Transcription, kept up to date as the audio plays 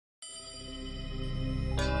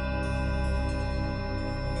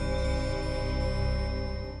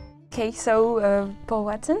Okay, so Paul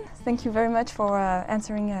Watson, thank you very much for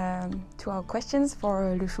answering to our questions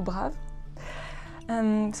for Le Chou Brave.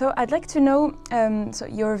 So I'd like to know, so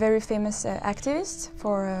you're a very famous activist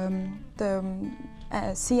for the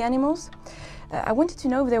sea animals. I wanted to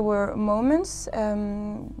know if there were moments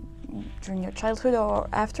during your childhood or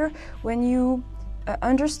after when you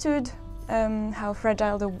understood how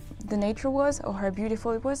fragile the nature was or how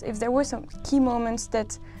beautiful it was, if there were some key moments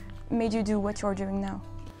that made you do what you're doing now.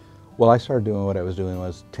 Well, I started doing what I was doing when I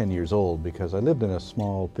was 10 years old because I lived in a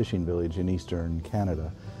small fishing village in eastern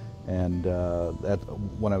Canada. And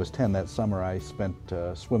when I was 10, that summer I spent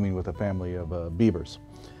swimming with a family of beavers.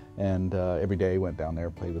 And every day I went down there,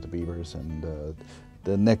 played with the beavers. And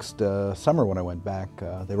the next summer when I went back,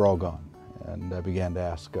 they were all gone. And I began to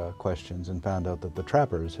ask questions and found out that the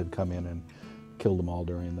trappers had come in and killed them all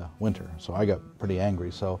during the winter. So I got pretty angry.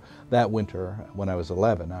 So that winter, when I was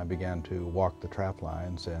 11, I began to walk the trap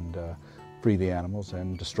lines and free the animals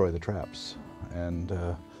and destroy the traps. And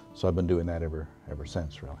so I've been doing that ever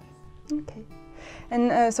since, really. Okay.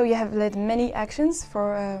 And so you have led many actions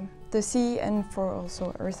for the sea and for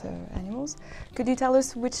also earth animals. Could you tell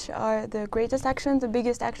us which are the greatest action, the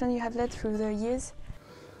biggest action you have led through the years?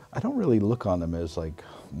 I don't really look on them as like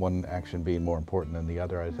one action being more important than the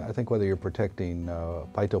other. I think whether you're protecting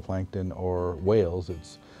phytoplankton or whales,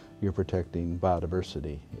 you're protecting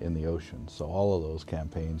biodiversity in the ocean. So all of those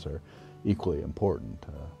campaigns are equally important.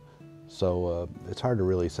 So it's hard to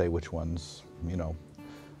really say which one's,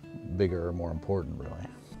 bigger or more important, really.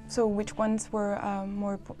 So which ones were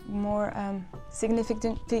more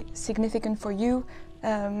significant for you?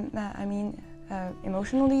 I mean,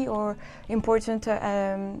 emotionally, or important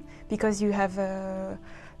because you have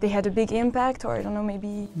they had a big impact, or I don't know,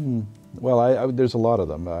 maybe. Well, there's a lot of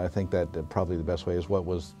them. I think that probably the best way is what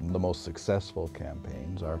was the most successful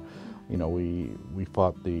campaigns are. We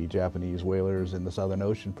fought the Japanese whalers in the Southern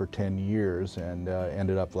Ocean for 10 years and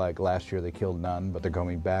ended up like last year they killed none, but they're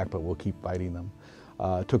coming back, but we'll keep fighting them.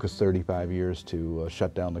 It took us 35 years to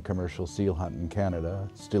shut down the commercial seal hunt in Canada.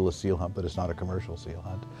 It's still a seal hunt, but it's not a commercial seal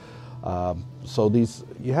hunt. So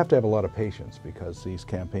you have to have a lot of patience because these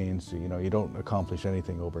campaigns, you don't accomplish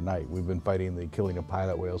anything overnight. We've been fighting the killing of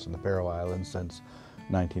pilot whales in the Faroe Islands since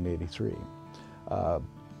 1983.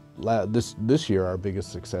 This year, our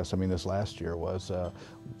biggest success, this last year, was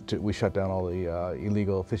we shut down all the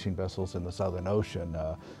illegal fishing vessels in the Southern Ocean.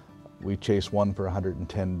 We chased one for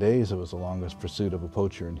 110 days. It was the longest pursuit of a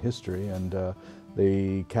poacher in history, and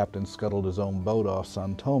the captain scuttled his own boat off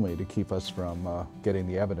San Tome to keep us from getting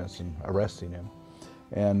the evidence and arresting him.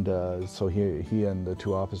 And so he and the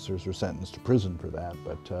two officers were sentenced to prison for that,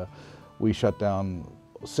 but we shut down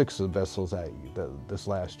 6 vessels this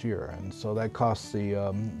last year, and so that cost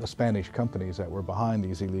the Spanish companies that were behind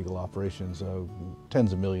these illegal operations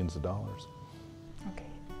tens of millions of dollars. Okay.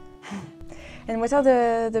 And what are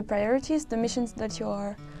the priorities, the missions that you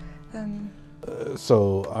are?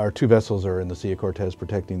 So our 2 vessels are in the Sea of Cortez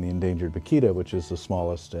protecting the endangered vaquita, which is the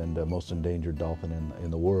smallest and most endangered dolphin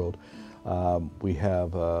in the world. We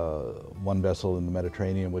have 1 vessel in the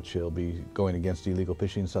Mediterranean, which will be going against illegal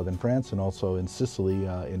fishing in southern France, and also in Sicily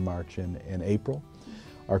in March and April.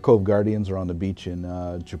 Our Cove Guardians are on the beach in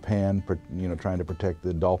Japan, trying to protect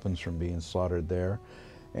the dolphins from being slaughtered there.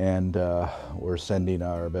 And we're sending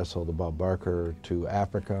our vessel, the Bob Barker, to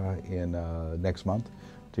Africa in next month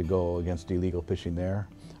to go against illegal fishing there.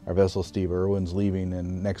 Our vessel, Steve Irwin's, leaving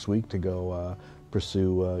next week to go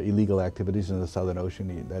pursue illegal activities in the Southern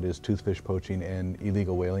Ocean, that is toothfish poaching and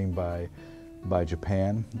illegal whaling by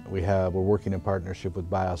Japan. We're working in partnership with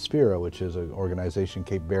Biosphere, which is an organization,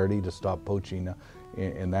 Cape Verde, to stop poaching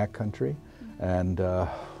in that country. And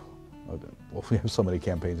well, we have so many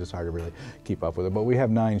campaigns, it's hard to really keep up with it. But we have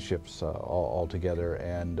 9 ships all together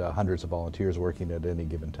and hundreds of volunteers working at any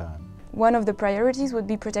given time. One of the priorities would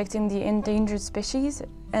be protecting the endangered species,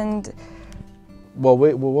 and well,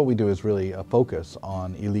 what we do is really focus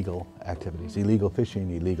on illegal activities, illegal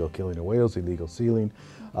fishing, illegal killing of whales, illegal sealing.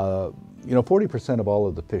 40% of all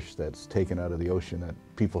of the fish that's taken out of the ocean that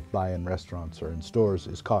people buy in restaurants or in stores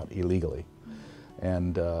is caught illegally.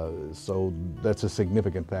 And so that's a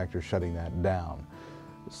significant factor shutting that down.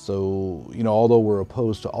 So, although we're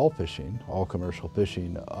opposed to all fishing, all commercial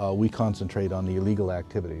fishing, we concentrate on the illegal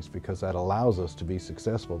activities because that allows us to be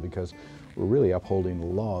successful because we're really upholding the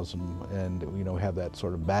laws and have that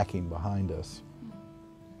sort of backing behind us.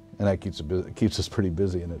 And that keeps us pretty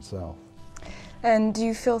busy in itself. And do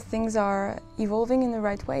you feel things are evolving in the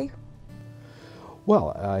right way?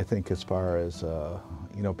 Well, I think as far as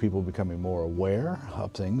people becoming more aware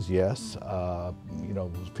of things, yes.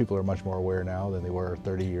 People are much more aware now than they were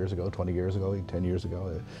 30 years ago, 20 years ago, 10 years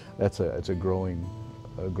ago. It's a growing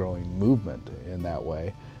movement in that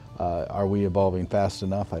way. Are we evolving fast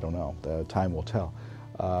enough? I don't know. Time will tell.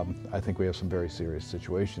 I think we have some very serious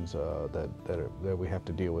situations that we have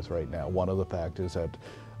to deal with right now. One of the facts is that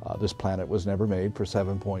this planet was never made for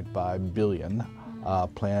 7.5 billion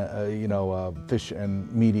fish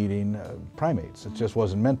and meat-eating primates. It just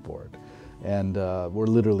wasn't meant for it. And we're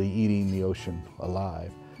literally eating the ocean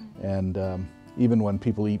alive. And even when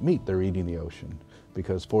people eat meat, they're eating the ocean,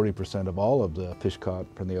 because 40% of all of the fish caught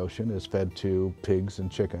from the ocean is fed to pigs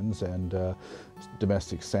and chickens and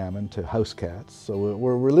domestic salmon to house cats. So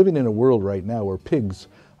we're living in a world right now where pigs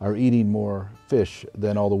are eating more fish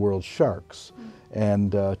than all the world's sharks,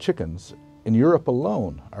 and chickens in Europe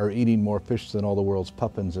alone are eating more fish than all the world's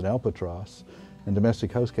puffins and albatross, and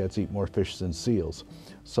domestic house cats eat more fish than seals.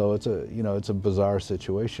 So it's a bizarre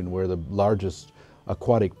situation where the largest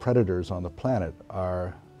aquatic predators on the planet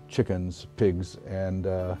are chickens, pigs, and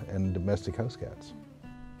domestic house cats.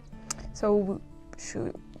 So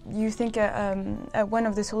you think one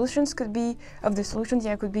of the solutions could be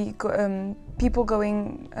people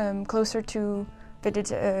going closer to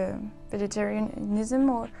vegetarianism,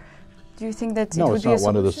 or do you think that no, it would it's be a not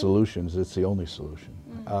one of the solution? solutions. It's the only solution.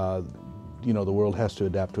 The world has to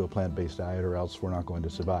adapt to a plant-based diet, or else we're not going to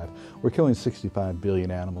survive. We're killing 65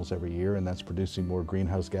 billion animals every year, and that's producing more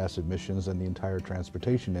greenhouse gas emissions than the entire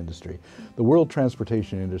transportation industry. The world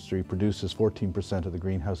transportation industry produces 14% of the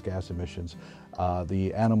greenhouse gas emissions.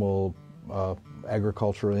 The animal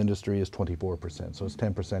agricultural industry is 24%, so it's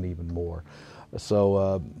 10% even more.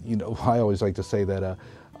 So, I always like to say that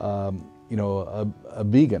a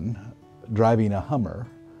vegan driving a Hummer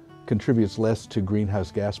contributes less to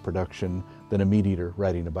greenhouse gas production than a meat eater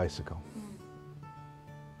riding a bicycle.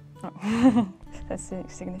 Oh. That's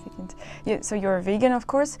significant. Yeah, so you're a vegan, of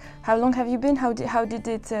course. How long have you been?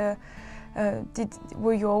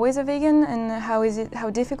 Were you always a vegan, and how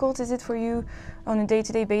difficult is it for you on a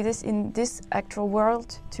day-to-day basis in this actual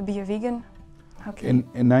world to be a vegan? In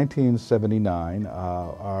 1979,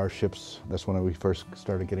 our ships, that's when we first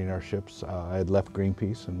started getting our ships. I had left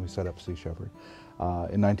Greenpeace and we set up Sea Shepherd.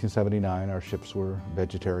 In 1979, our ships were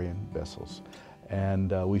vegetarian vessels.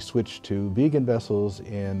 And we switched to vegan vessels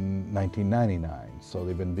in 1999, so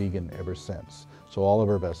they've been vegan ever since. So all of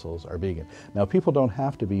our vessels are vegan. Now, people don't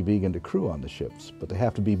have to be vegan to crew on the ships, but they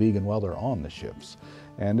have to be vegan while they're on the ships.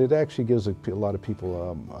 And it actually gives a lot of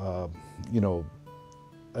people,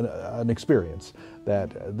 an experience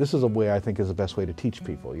that this is a way I think is the best way to teach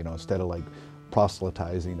people, instead of like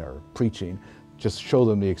proselytizing or preaching, just show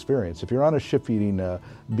them the experience. If you're on a ship eating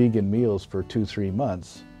vegan meals for 2-3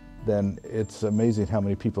 months, then it's amazing how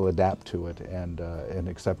many people adapt to it and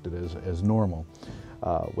accept it as normal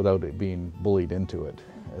without it being bullied into it.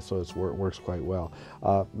 So it works quite well.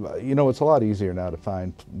 It's a lot easier now to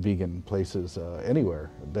find vegan places anywhere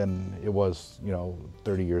than it was,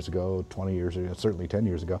 30 years ago, 20 years ago, certainly 10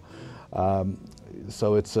 years ago.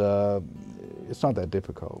 So it's not that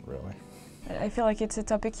difficult, really. I feel like it's a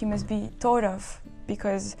topic you must be thought of,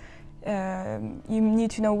 because you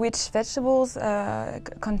need to know which vegetables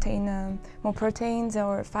contain more proteins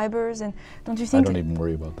or fibers, and don't you think? I don't even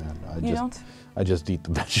worry about that. I just eat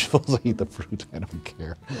the vegetables. I eat the fruit. I don't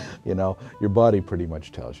care. Your body pretty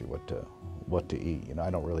much tells you what to eat. I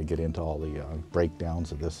don't really get into all the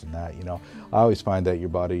breakdowns of this and that. I always find that your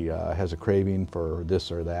body has a craving for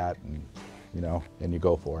this or that, and and you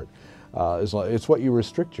go for it. It's what you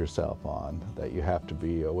restrict yourself on that you have to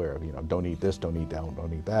be aware of. Don't eat this, don't eat that,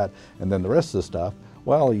 don't eat that. And then the rest of the stuff,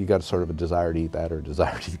 well, you got sort of a desire to eat that or a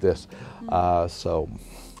desire to eat this. So,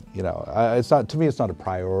 it's not, to me, it's not a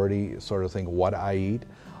priority sort of thing what I eat.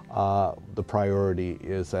 The priority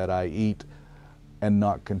is that I eat and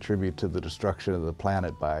not contribute to the destruction of the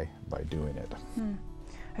planet by doing it.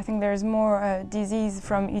 I think there's more disease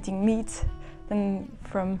from eating meat than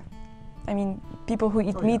from... people who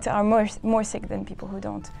eat meat are more sick than people who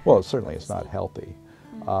don't. Well, certainly it's not healthy.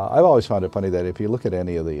 I've always found it funny that if you look at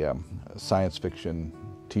any of the science fiction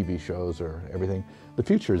TV shows or everything, the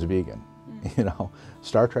future is vegan.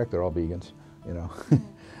 Star Trek, they're all vegans.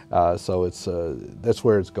 So that's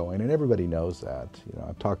where it's going, and everybody knows that.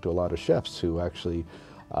 I've talked to a lot of chefs who actually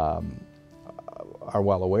are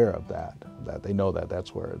well aware of that they know that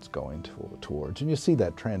that's where it's going towards. And you see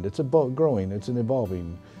that trend. It's growing. It's an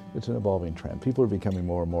evolving trend. People are becoming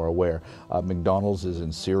more and more aware. McDonald's is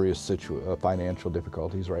in serious financial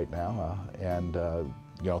difficulties right now, and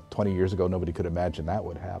 20 years ago nobody could imagine that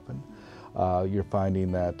would happen. you're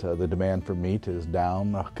finding that the demand for meat is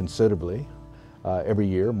down considerably every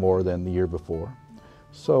year, more than the year before.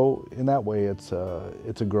 So in that way, it's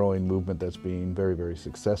a growing movement that's being very, very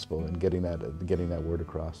successful in getting that word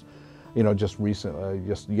across. You know, just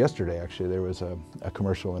yesterday actually, there was a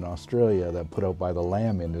commercial in Australia that put out by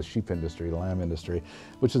the sheep industry, the lamb industry,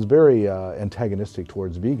 which is very antagonistic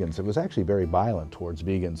towards vegans. It was actually very violent towards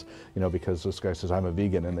vegans, you know, because this guy says, I'm a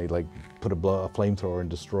vegan, and they like put a flamethrower and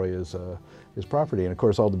destroy his property. And of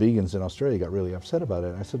course, all the vegans in Australia got really upset about it.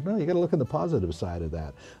 And I said, no, you got to look at the positive side of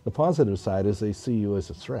that. The positive side is they see you as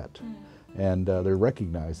a threat, and they're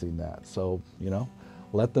recognizing that. So, you know,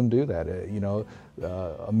 let them do that. You know,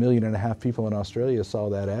 1.5 million people in Australia saw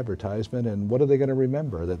that advertisement, and what are they going to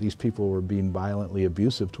remember? That these people were being violently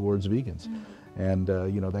abusive towards vegans, and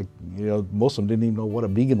you know, most of them didn't even know what a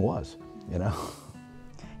vegan was. You know.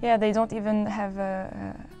 Yeah, they don't even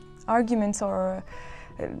have arguments, or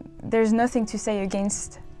there's nothing to say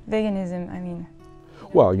against veganism. I mean.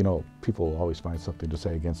 Well, you know, people always find something to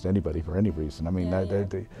say against anybody for any reason. I mean,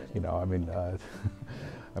 you know, I mean.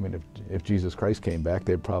 I mean, if Jesus Christ came back,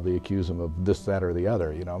 they'd probably accuse him of this, that, or the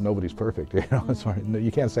other. You know, nobody's perfect. You know, you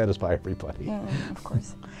can't satisfy everybody. Of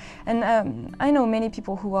course. And I know many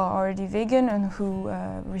people who are already vegan and who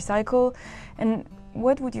recycle. And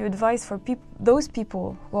what would you advise for those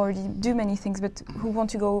people who already do many things, but who want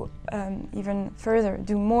to go even further,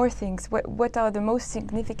 do more things? What are the most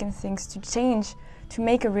significant things to change, to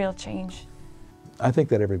make a real change? I think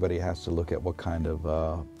that everybody has to look at what kind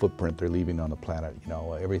of footprint they're leaving on the planet. You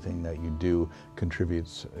know, everything that you do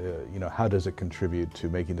contributes, you know, how does it contribute to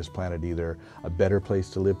making this planet either a better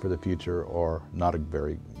place to live for the future or not a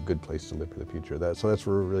very good place to live for the future? So that's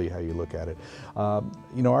really how you look at it.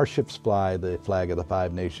 You know, our ships fly the flag of the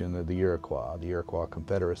Five Nations of the Iroquois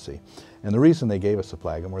Confederacy. And the reason they gave us a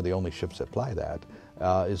flag, and we're the only ships that fly that,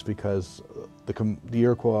 is because the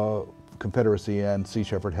Iroquois Confederacy and Sea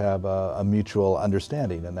Shepherd have a mutual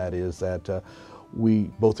understanding, and that is that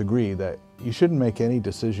we both agree that you shouldn't make any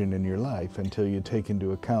decision in your life until you take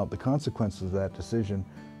into account the consequences of that decision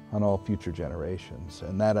on all future generations.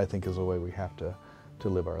 And that, I think, is the way we have to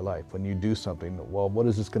live our life. When you do something, well, what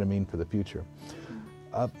is this going to mean for the future?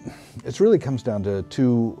 It really comes down to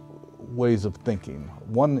two ways of thinking.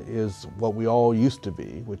 One is what we all used to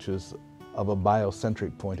be, which is of a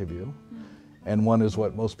biocentric point of view. And one is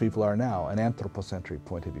what most people are now, an anthropocentric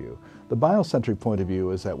point of view. The biocentric point of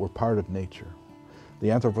view is that we're part of nature.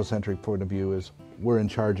 The anthropocentric point of view is we're in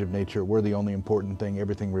charge of nature, we're the only important thing,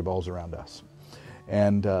 everything revolves around us.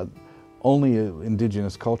 And only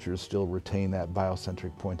indigenous cultures still retain that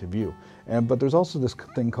biocentric point of view. But there's also this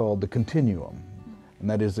thing called the continuum, and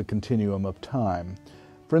that is the continuum of time.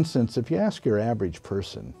 For instance, if you ask your average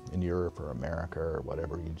person in Europe or America or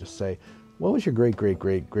whatever, you just say, what was your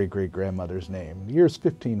great-great-great-great-great-grandmother's name? The year's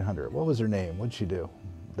 1500. What was her name? What'd she do?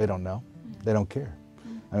 They don't know. They don't care.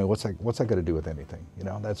 I mean, what's that got to do with anything? You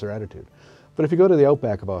know, that's their attitude. But if you go to the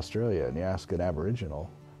outback of Australia and you ask an Aboriginal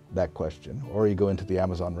that question, or you go into the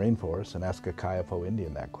Amazon rainforest and ask a Kayapo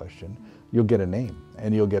Indian that question, you'll get a name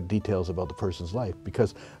and you'll get details about the person's life,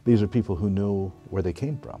 because these are people who knew where they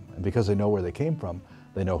came from. And because they know where they came from,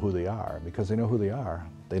 they know who they are. And because they know who they are,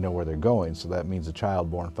 they know where they're going. So that means a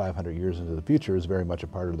child born 500 years into the future is very much a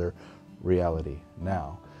part of their reality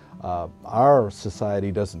now. Our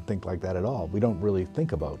society doesn't think like that at all. We don't really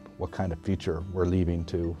think about what kind of future we're leaving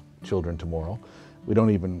to children tomorrow.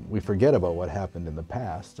 We forget about what happened in the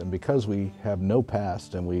past. And because we have no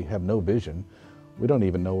past and we have no vision, we don't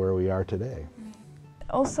even know where we are today.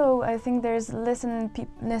 Also, I think there's less and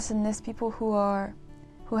less people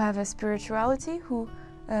who have a spirituality, who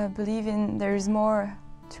believe there is more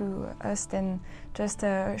to us than just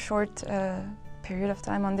a short period of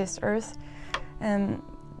time on this earth.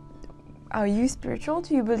 Are you spiritual?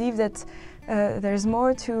 Do you believe that there's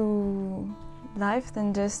more to life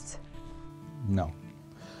than just... No.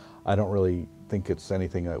 I don't really think it's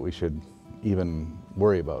anything that we should even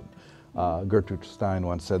worry about. Gertrude Stein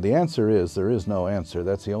once said, the answer is there is no answer.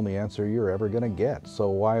 That's the only answer you're ever going to get. So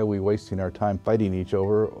why are we wasting our time fighting each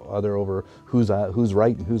other over who's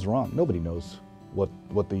right and who's wrong? Nobody knows what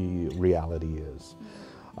the reality is.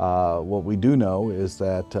 What we do know is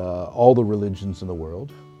that all the religions in the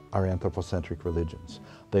world are anthropocentric religions.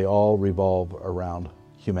 They all revolve around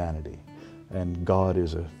humanity. And God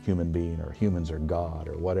is a human being, or humans are God,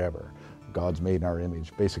 or whatever. God's made in our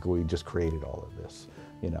image. Basically, we just created all of this,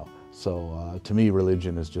 you know. So to me,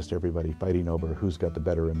 religion is just everybody fighting over who's got the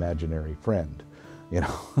better imaginary friend, you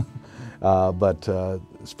know. But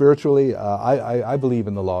spiritually, I believe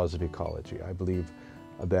in the laws of ecology. I believe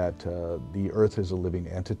that the earth is a living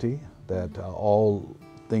entity, that all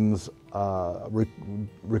things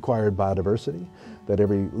required biodiversity, that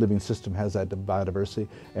every living system has that biodiversity,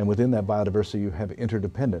 and within that biodiversity you have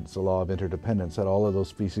interdependence, the law of interdependence, that all of those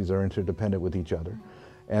species are interdependent with each other.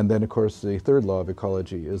 And then, of course, the third law of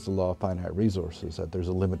ecology is the law of finite resources, that there's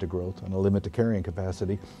a limit to growth and a limit to carrying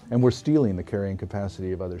capacity, and we're stealing the carrying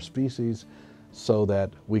capacity of other species so that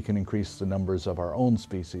we can increase the numbers of our own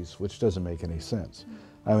species, which doesn't make any sense.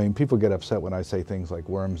 I mean, people get upset when I say things like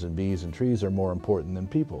worms and bees and trees are more important than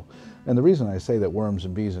people. And the reason I say that worms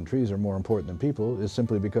and bees and trees are more important than people is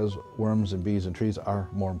simply because worms and bees and trees are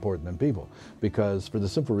more important than people. Because for the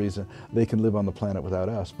simple reason, they can live on the planet without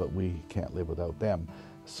us, but we can't live without them.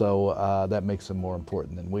 So that makes them more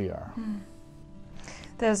important than we are.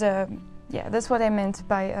 That's what I meant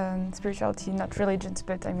by spirituality, not religions,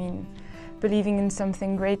 but I mean believing in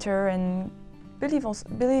something greater and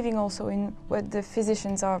believing also in what the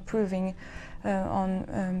physicians are proving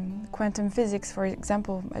on quantum physics, for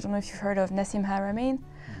example. I don't know if you've heard of Nassim Haramein,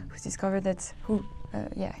 who's discovered that,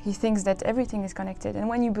 he thinks that everything is connected. And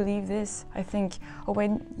when you believe this, I think, or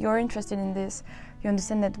when you're interested in this, you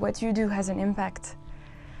understand that what you do has an impact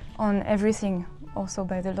on everything, also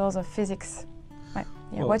by the laws of physics.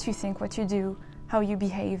 What you think, what you do, how you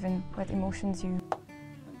behave, and what emotions you...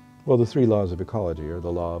 Well, the three laws of ecology are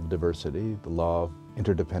the law of diversity, the law of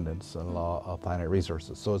interdependence, and the law of finite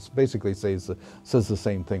resources. So it basically says the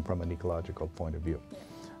same thing from an ecological point of view,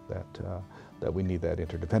 that we need that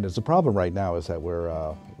interdependence. The problem right now is that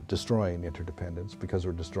we're destroying interdependence because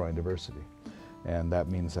we're destroying diversity. And that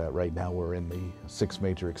means that right now we're in the sixth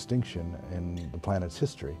major extinction in the planet's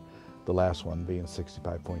history, the last one being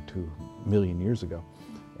 65.2 million years ago.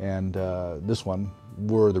 And this one,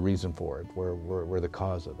 we're the reason for it, we're the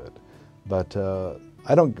cause of it. But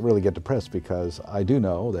I don't really get depressed because I do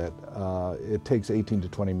know that it takes 18 to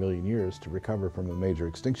 20 million years to recover from a major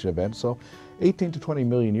extinction event. So 18 to 20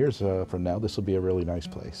 million years from now, this will be a really nice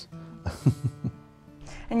place.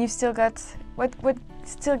 And you've still got, what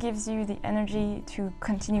still gives you the energy to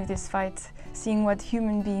continue this fight, seeing what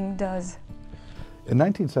human being does? In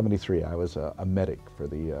 1973, I was a medic for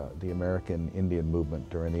the American Indian movement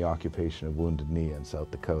during the occupation of Wounded Knee in South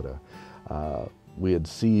Dakota. We had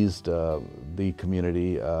seized the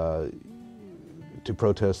community to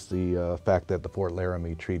protest the fact that the Fort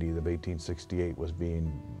Laramie Treaty of 1868 was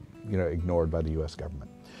being ignored by the U.S. government.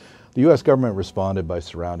 The U.S. government responded by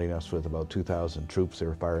surrounding us with about 2,000 troops. They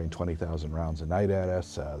were firing 20,000 rounds a night at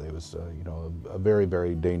us. It was a very,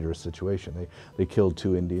 very dangerous situation. They killed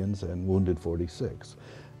 2 Indians and wounded 46.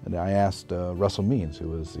 And I asked Russell Means,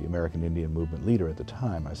 who was the American Indian Movement leader at the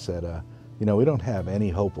time, I said, we don't have any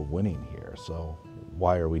hope of winning here, so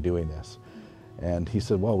why are we doing this? And he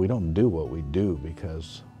said, well, we don't do what we do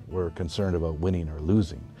because we're concerned about winning or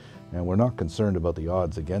losing. And we're not concerned about the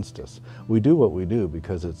odds against us. We do what we do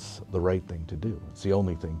because it's the right thing to do. It's the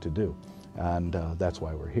only thing to do. And that's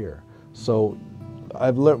why we're here. So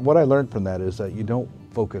what I learned from that is that you don't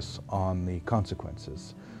focus on the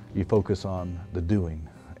consequences. You focus on the doing.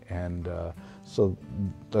 And so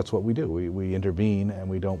that's what we do. We intervene and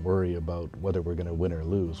we don't worry about whether we're going to win or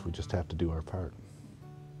lose. We just have to do our part.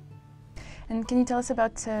 And can you tell us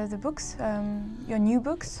about the books, your new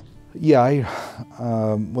books? Yeah,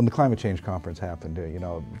 when the climate change conference happened,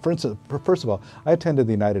 for instance, first of all, I attended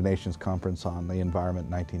the United Nations Conference on the Environment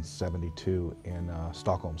in 1972 in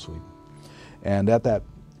Stockholm, Sweden. And at that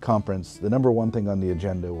conference, the #1 thing on the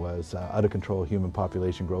agenda was out of control human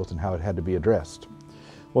population growth and how it had to be addressed.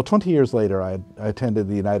 Well, 20 years later, I attended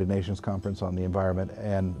the United Nations Conference on the Environment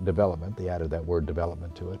and Development, they added that word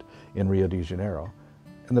development to it, in Rio de Janeiro.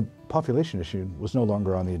 And the population issue was no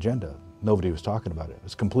longer on the agenda. Nobody was talking about it. It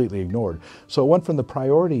was completely ignored. So it went from the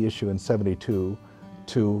priority issue in 72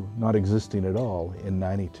 to not existing at all in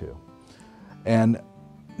 92. And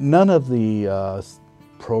none of the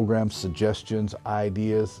programs, suggestions,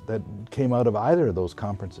 ideas that came out of either of those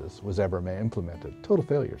conferences was ever implemented. Total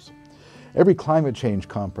failures. Every climate change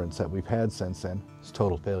conference that we've had since then is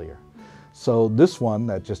total failure. So this one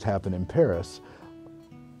that just happened in Paris,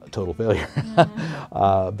 a total failure.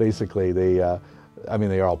 Mm-hmm. Basically, they're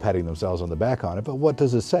all patting themselves on the back on it, but what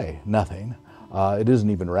does it say? Nothing. It isn't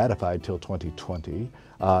even ratified till 2020.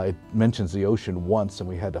 It mentions the ocean once and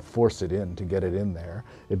we had to force it in to get it in there.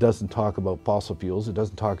 It doesn't talk about fossil fuels. It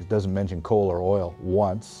doesn't mention coal or oil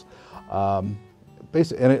once. And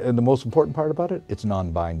the most important part about it, it's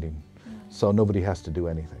non-binding. So nobody has to do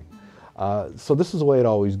anything. So this is the way it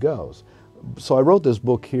always goes. So I wrote this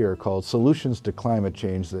book here called Solutions to Climate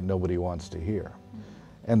Change That Nobody Wants to Hear.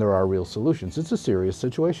 And there are real solutions. It's a serious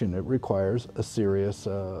situation. It requires a serious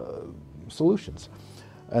solutions.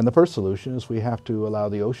 And the first solution is we have to allow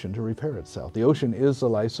the ocean to repair itself. The ocean is the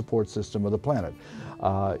life support system of the planet.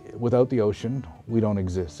 Without the ocean, we don't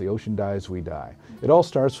exist. The ocean dies, we die. It all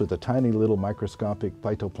starts with a tiny little microscopic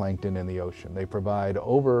phytoplankton in the ocean. They provide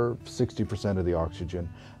over 60% of the oxygen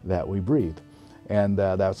that we breathe. And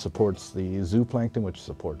that supports the zooplankton, which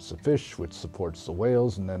supports the fish, which supports the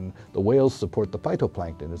whales, and then the whales support the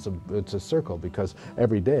phytoplankton. It's a circle, because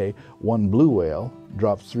every day one blue whale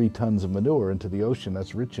drops 3 tons of manure into the ocean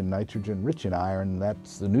that's rich in nitrogen, rich in iron, and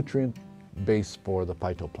that's the nutrient base for the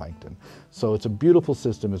phytoplankton. So it's a beautiful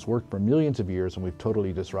system. It's worked for millions of years, and we've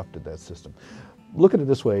totally disrupted that system. Look at it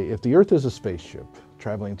this way: if the Earth is a spaceship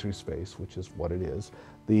traveling through space, which is what it is,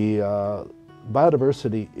 the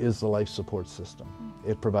biodiversity is the life support system.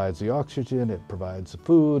 It provides the oxygen, it provides the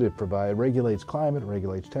food, it regulates climate,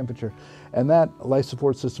 regulates temperature, and that life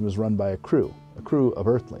support system is run by a crew of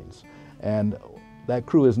Earthlings. And that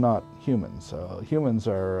crew is not humans. Humans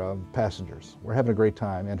are passengers. We're having a great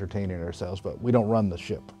time entertaining ourselves, but we don't run the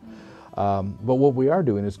ship. But what we are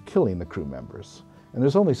doing is killing the crew members. And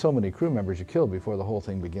there's only so many crew members you kill before the whole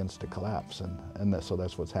thing begins to collapse, so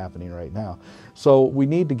that's what's happening right now. So we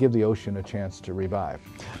need to give the ocean a chance to revive.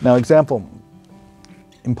 Now, example,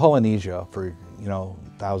 in Polynesia for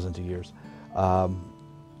thousands of years,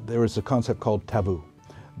 there was a concept called taboo.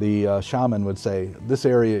 The shaman would say, this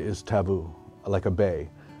area is taboo, like a bay.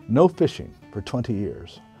 No fishing for 20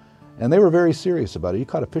 years. And they were very serious about it. You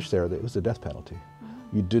caught a fish there, it was a death penalty.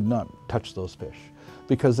 You did not touch those fish,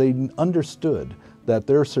 because they understood that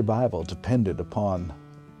their survival depended upon,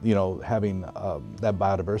 having that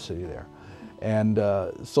biodiversity there. And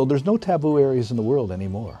so there's no taboo areas in the world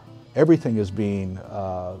anymore. Everything is being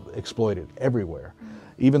exploited everywhere.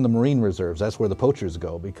 Even the marine reserves, that's where the poachers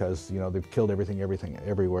go, because they've killed everything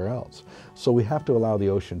everywhere else. So we have to allow the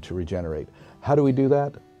ocean to regenerate. How do we do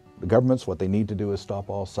that? The governments, what they need to do is stop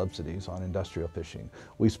all subsidies on industrial fishing.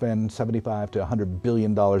 We spend $75 to $100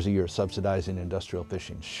 billion a year subsidizing industrial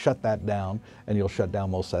fishing. Shut that down, and you'll shut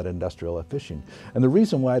down most of that industrial fishing. And the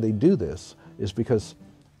reason why they do this is because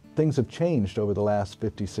things have changed over the last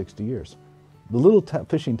 50, 60 years. The little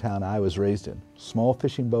fishing town I was raised in, small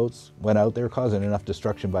fishing boats went out there causing enough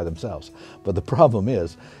destruction by themselves. But the problem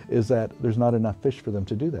is that there's not enough fish for them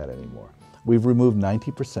to do that anymore. We've removed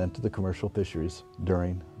 90% of the commercial fisheries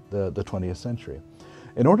during the 20th century.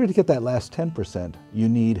 In order to get that last 10%, you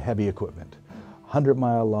need heavy equipment.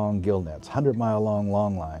 100-mile long gill nets, 100-mile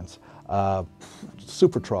long lines,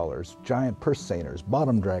 super trawlers, giant purse seiners,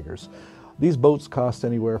 bottom draggers. These boats cost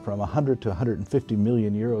anywhere from 100 to 150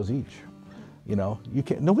 million euros each.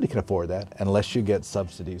 Nobody can afford that unless you get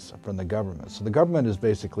subsidies from the government. So the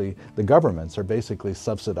governments are basically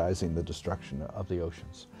subsidizing the destruction of the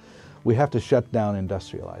oceans. We have to shut down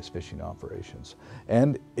industrialized fishing operations.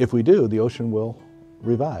 And if we do, the ocean will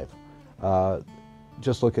revive.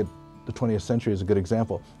 Just look at the 20th century as a good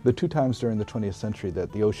example. The 2 times during the 20th century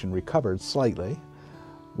that the ocean recovered slightly,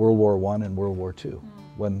 World War I and World War II,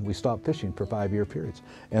 when we stopped fishing for 5-year periods.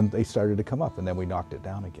 And they started to come up, and then we knocked it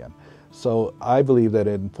down again. So I believe that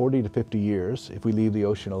in 40 to 50 years, if we leave the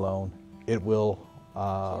ocean alone, it will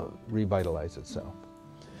revitalize itself.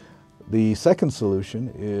 The second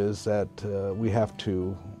solution is that we have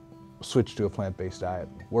to switch to a plant-based diet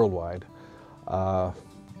worldwide.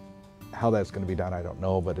 How that's going to be done, I don't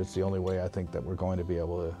know, but it's the only way I think that we're going to be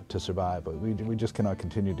able to survive. But we just cannot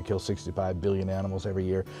continue to kill 65 billion animals every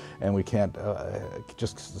year, and we can't,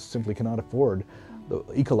 just simply cannot afford,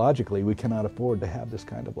 ecologically, we cannot afford to have this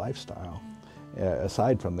kind of lifestyle.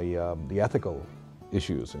 Aside from the ethical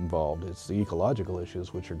issues involved, it's the ecological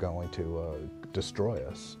issues which are going to destroy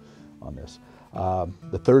us on this.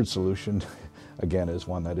 The third solution, again, is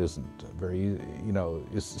one that isn't very,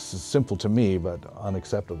 is simple to me, but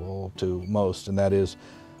unacceptable to most, and that is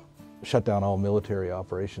shut down all military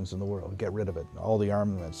operations in the world, get rid of it, all the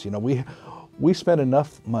armaments. We spend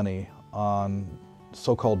enough money on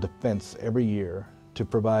so-called defense every year to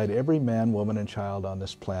provide every man, woman, and child on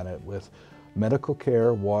this planet with medical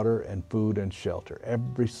care, water, and food and shelter.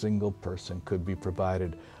 Every single person could be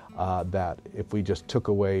provided that if we just took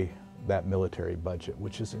away that military budget,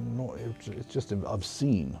 which is it's just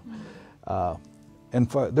obscene.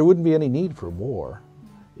 There wouldn't be any need for war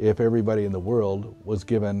if everybody in the world was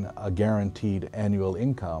given a guaranteed annual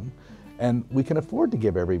income. And we can afford to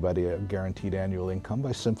give everybody a guaranteed annual income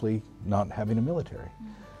by simply not having a military.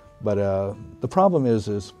 But the problem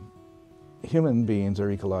is human beings are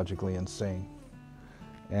ecologically insane.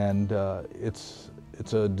 And it's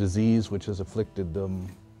a disease which has afflicted them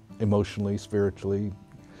emotionally, spiritually,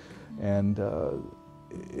 and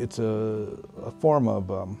it's a form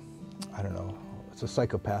of, it's a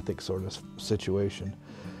psychopathic sort of situation.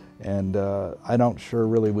 And I don't sure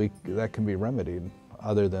really that can be remedied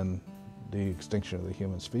other than the extinction of the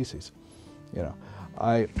human species. You know,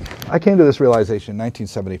 I came to this realization in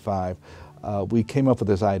 1975. We came up with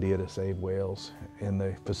this idea to save whales in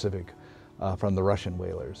the Pacific from the Russian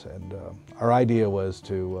whalers. And our idea was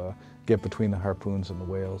to get between the harpoons and the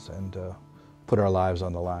whales and put our lives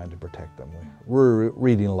on the line to protect them. We were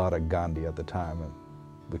reading a lot of Gandhi at the time, and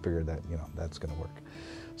we figured that, you know, that's going to work.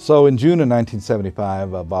 So in June of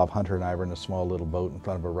 1975, Bob Hunter and I were in a small little boat in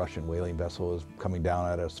front of a Russian whaling vessel. It was coming down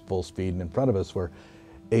at us full speed, and in front of us were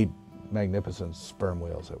 8 magnificent sperm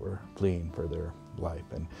whales that were fleeing for their life.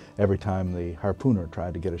 And every time the harpooner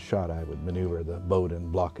tried to get a shot, I would maneuver the boat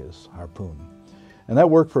and block his harpoon. And that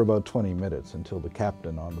worked for about 20 minutes until the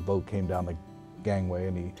captain on the boat came down the gangway,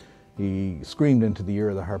 and he screamed into the ear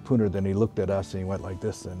of the harpooner. Then he looked at us and he went like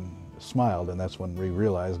this and smiled, and that's when we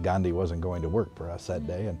realized Gandhi wasn't going to work for us that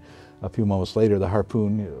day. And a few moments later, the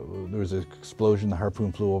harpoon, there was an explosion, the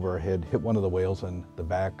harpoon flew over our head, hit one of the whales in the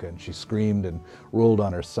back, and she screamed and rolled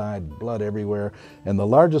on her side, blood everywhere. And the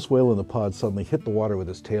largest whale in the pod suddenly hit the water with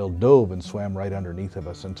his tail, dove and swam right underneath of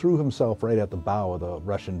us, and threw himself right at the bow of the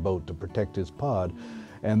Russian boat to protect his pod.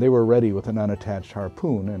 And they were ready with an unattached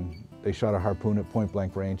harpoon, and they shot a harpoon at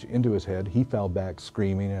point-blank range into his head. He fell back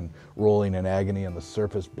screaming and rolling in agony on the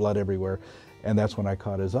surface, blood everywhere, and that's when I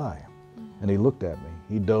caught his eye. And he looked at me.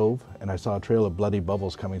 He dove, and I saw a trail of bloody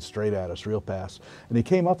bubbles coming straight at us real fast. And he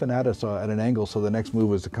came up and at us at an angle, so the next move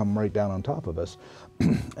was to come right down on top of us.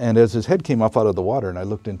 And as his head came up out of the water and I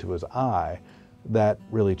looked into his eye, that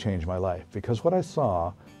really changed my life, because what I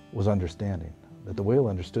saw was understanding. That the whale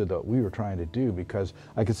understood what we were trying to do, because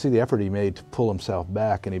I could see the effort he made to pull himself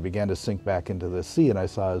back, and he began to sink back into the sea, and I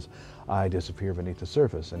saw his eye disappear beneath the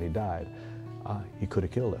surface, and he died. He could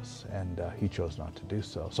have killed us, and he chose not to do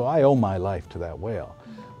so. So I owe my life to that whale.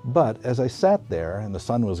 But as I sat there and the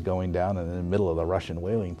sun was going down and in the middle of the Russian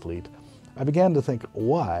whaling fleet, I began to think,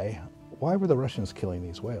 why were the Russians killing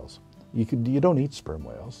these whales? You don't eat sperm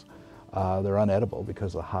whales. They're unedible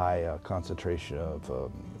because of the high concentration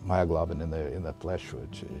of myoglobin in the flesh,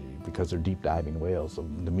 because they're deep diving whales.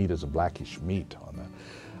 The meat is a blackish meat on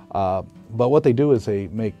that. But what they do is they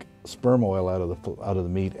make sperm oil out of the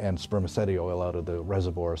meat and spermaceti oil out of the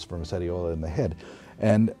reservoir of spermaceti oil in the head,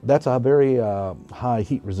 and that's a very high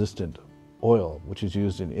heat resistant oil which is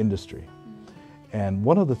used in industry. And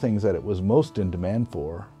one of the things that it was most in demand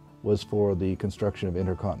for was for the construction of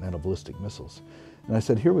intercontinental ballistic missiles. And I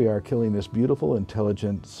said, here we are killing this beautiful,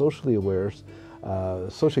 intelligent, socially aware,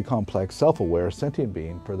 socially complex, self-aware, sentient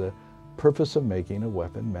being for the purpose of making a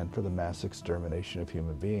weapon meant for the mass extermination of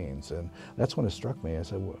human beings. And that's when it struck me. I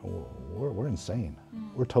said, we're insane.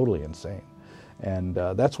 We're totally insane. And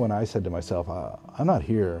that's when I said to myself, I'm not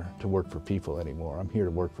here to work for people anymore. I'm here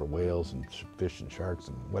to work for whales and fish and sharks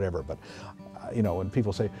and whatever. But, you know, when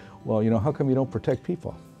people say, well, you know, how come you don't protect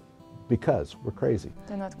people? Because we're crazy.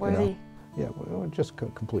 They're not worthy. You know? Yeah, we're just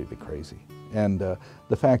completely crazy. And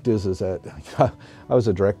the fact is that I was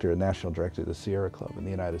a national director of the Sierra Club in the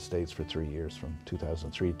United States for 3 years, from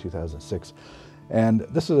 2003 to 2006. And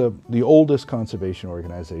this is the oldest conservation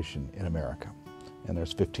organization in America. And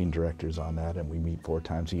there's 15 directors on that, and we meet 4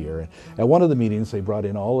 times a year. And at one of the meetings, they brought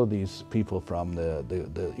in all of these people from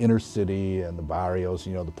the inner city and the barrios,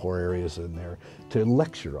 you know, the poor areas in there, to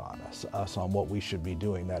lecture on us on what we should be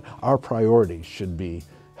doing, that our priorities should be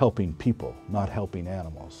helping people, not helping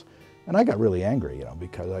animals. And I got really angry, you know,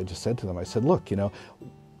 because I just said to them, I said, look, you know,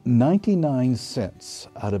 99 cents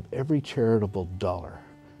out of every charitable dollar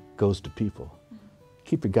goes to people.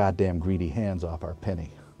 Keep your goddamn greedy hands off our penny,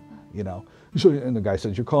 you know. So, and the guy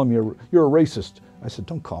says, you're calling me you're a racist. I said,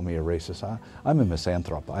 don't call me a racist. I'm a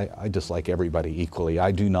misanthrope. I dislike everybody equally. I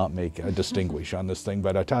do not make a distinguish on this thing,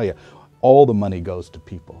 but I tell you, all the money goes to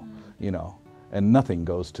people, you know, and nothing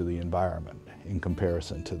goes to the environment in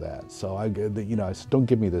comparison to that. So you know, I said, don't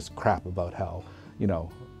give me this crap about how, you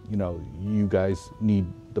know, you guys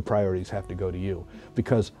the priorities have to go to you.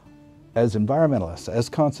 Because as environmentalists, as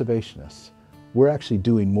conservationists, we're actually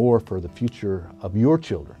doing more for the future of your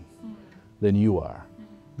children than you are,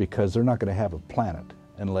 because they're not going to have a planet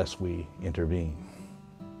unless we intervene.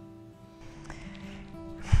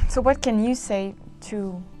 So what can you say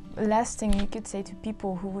to, last thing you could say to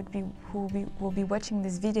people who will be watching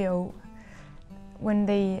this video, when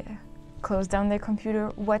they close down their computer,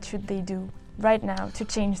 what should they do right now to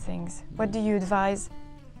change things? What do you advise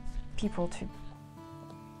people to?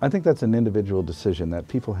 I think that's an individual decision, that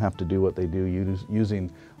people have to do what they do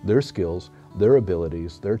using their skills, their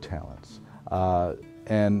abilities, their talents,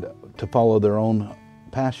 and to follow their own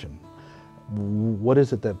passion. what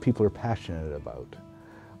is it that people are passionate about?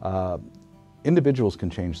 Individuals can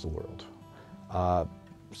change the world.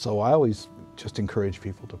 So I always just encourage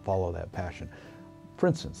people to follow that passion. For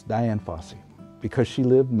instance, Diane Fossey, because she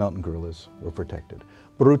lived, mountain gorillas were protected.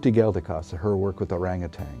 Baruti Geldekas, her work with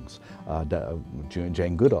orangutans.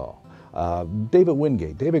 Jane Goodall. David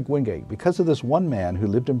Wingate, because of this one man who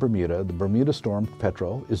lived in Bermuda, the Bermuda storm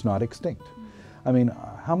petrel is not extinct. I mean,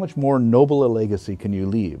 how much more noble a legacy can you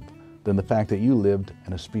leave than the fact that you lived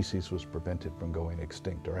and a species was prevented from going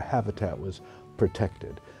extinct, or a habitat was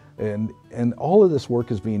protected? And all of this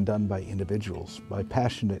work is being done by individuals, by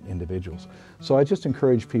passionate individuals. So I just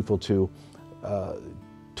encourage people to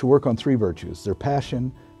work on three virtues: their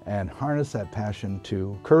passion, and harness that passion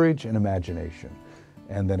to courage and imagination.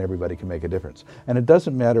 And then everybody can make a difference. And it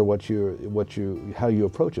doesn't matter how you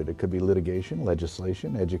approach it. It could be litigation,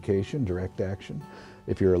 legislation, education, direct action.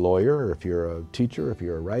 If you're a lawyer, or if you're a teacher, if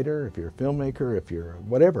you're a writer, if you're a filmmaker, if you're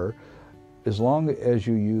whatever, as long as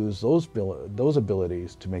you use those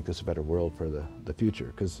abilities to make this a better world for the future.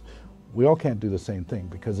 Because we all can't do the same thing,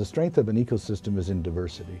 because the strength of an ecosystem is in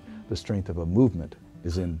diversity. The strength of a movement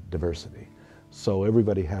is in diversity. So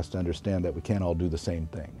everybody has to understand that we can't all do the same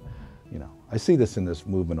thing. You know, I see this in this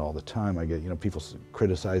movement all the time. I get, people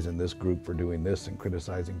criticizing this group for doing this and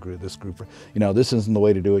criticizing this group for, this isn't the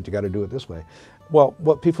way to do it, you got to do it this way. Well,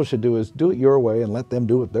 what people should do is do it your way and let them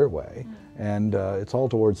do it their way. And it's all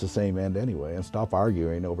towards the same end anyway, and stop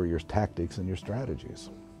arguing over your tactics and your strategies.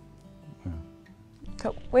 Yeah.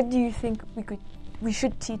 So what do you think we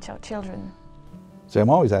should teach our children? So I'm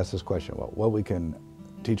always asked this question, well, what we can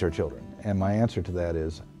teach our children? And my answer to that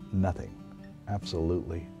is nothing.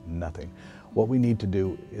 Absolutely nothing. What we need to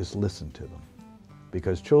do is listen to them,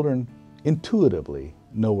 because children intuitively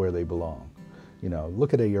know where they belong.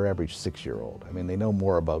 Look at your average 6-year-old. I mean, they know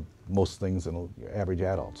more about most things than your average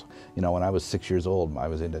adults. When I was 6 years old, I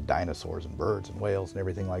was into dinosaurs and birds and whales and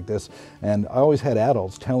everything like this. And I always had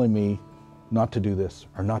adults telling me not to do this,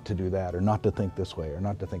 or not to do that, or not to think this way, or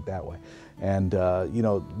not to think that way. And,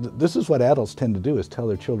 this is what adults tend to do, is tell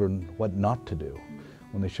their children what not to do,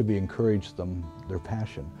 when they should be encourage them, their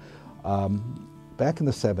passion. Back in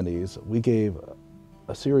the 70s, we gave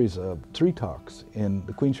a series of 3 talks in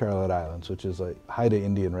the Queen Charlotte Islands, which is a Haida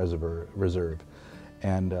Indian reserve.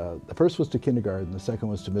 And the first was to kindergarten, the second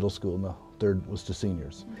was to middle school, and the third was to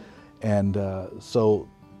seniors. And so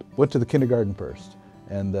went to the kindergarten first.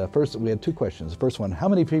 And first, we had 2 questions. The first one, how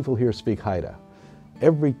many people here speak Haida?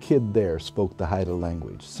 Every kid there spoke the Haida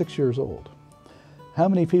language, 6 years old. How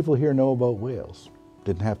many people here know about whales?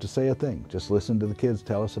 Didn't have to say a thing, just listen to the kids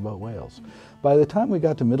tell us about whales. By the time we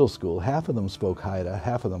got to middle school, half of them spoke Haida,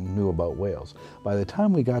 half of them knew about whales. By the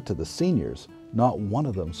time we got to the seniors, not one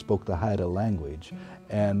of them spoke the Haida language,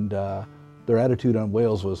 and their attitude on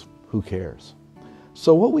whales was, who cares?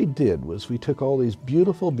 So what we did was we took all these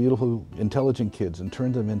beautiful, beautiful, intelligent kids and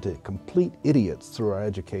turned them into complete idiots through our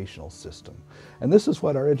educational system. And this is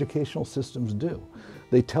what our educational systems do.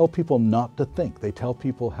 They tell people not to think. They tell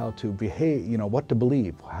people how to behave, what to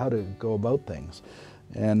believe, how to go about things.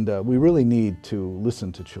 And we really need to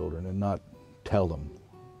listen to children and not tell them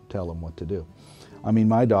what to do. I mean,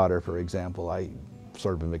 my daughter, for example, I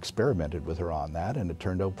sort of experimented with her on that, and it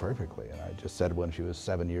turned out perfectly. And I just said when she was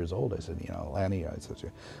 7 years old, I said, Lanny, I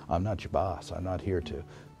said, I'm not your boss. I'm not here to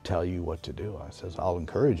tell you what to do. I says, I'll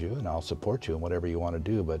encourage you and I'll support you in whatever you want to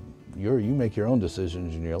do, but you make your own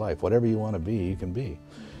decisions in your life. Whatever you want to be, you can be.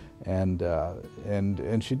 And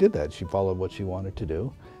she did that. She followed what she wanted to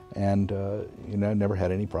do, and never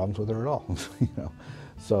had any problems with her at all.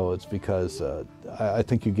 So it's because I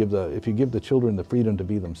think if you give the children the freedom to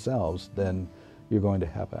be themselves, then you're going to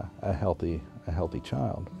have a healthy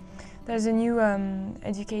child. There's a new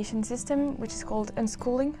education system which is called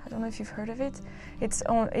unschooling. I don't know if you've heard of it. It's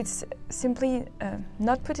simply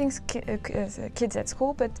not putting kids at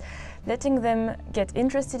school, but letting them get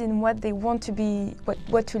interested in what they want to be,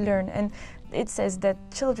 what to learn. And it says that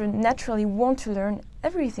children naturally want to learn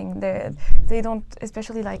everything. They don't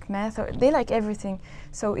especially like math, or they like everything.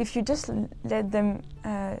 So if you just let them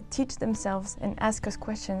teach themselves and ask us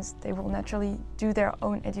questions, they will naturally do their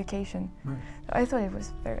own education. Right. I thought it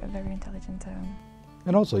was very intelligent.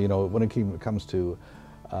 And also, when it comes to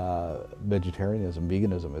vegetarianism,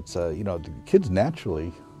 veganism, it's the kids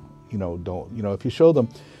naturally, don't.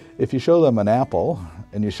 If you show them an apple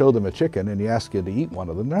and you show them a chicken and you ask you to eat one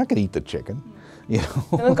of them, they're not going to eat the chicken. They're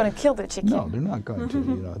not going to kill the chicken. No, they're not going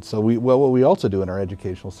to. So what we also do in our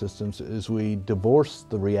educational systems is we divorce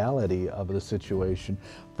the reality of the situation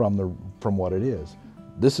from what it is.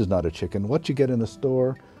 This is not a chicken. What you get in the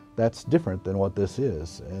store, that's different than what this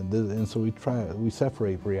is. And so we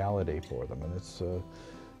separate reality for them, and it's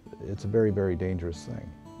a very, very dangerous thing.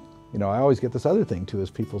 You know, I always get this other thing too, is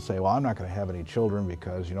people say, well, I'm not going to have any children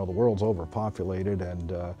because, you know, the world's overpopulated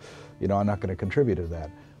and, you know, I'm not going to contribute to that.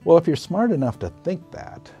 Well, if you're smart enough to think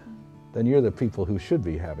that, then you're the people who should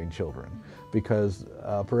be having children. Because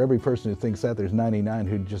for every person who thinks that, there's 99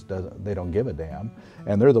 who just they don't give a damn.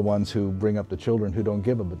 And they're the ones who bring up the children who don't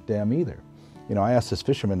give a damn either. You know, I asked this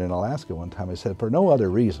fisherman in Alaska one time, I said, for no other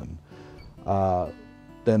reason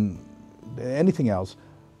than anything else,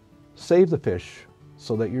 save the fish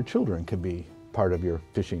so that your children can be part of your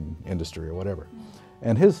fishing industry or whatever.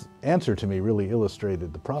 And his answer to me really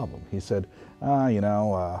illustrated the problem. He said, you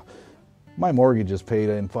know, my mortgage is paid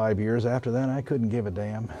in 5 years. After that, I couldn't give a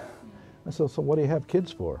damn. I said, so what do you have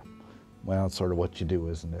kids for? Well, it's sort of what you do,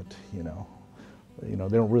 isn't it? You know, they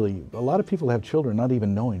don't really, a lot of people have children not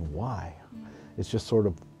even knowing why. It's just sort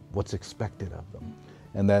of what's expected of them.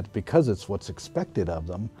 And that because it's what's expected of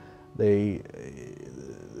them,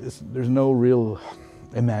 there's no real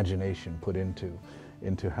imagination put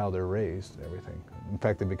into how they're raised and everything. In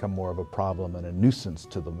fact, they become more of a problem and a nuisance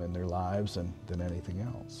to them in their lives than anything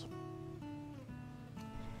else.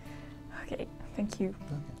 Okay, thank you.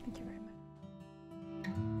 Okay. Thank you very much.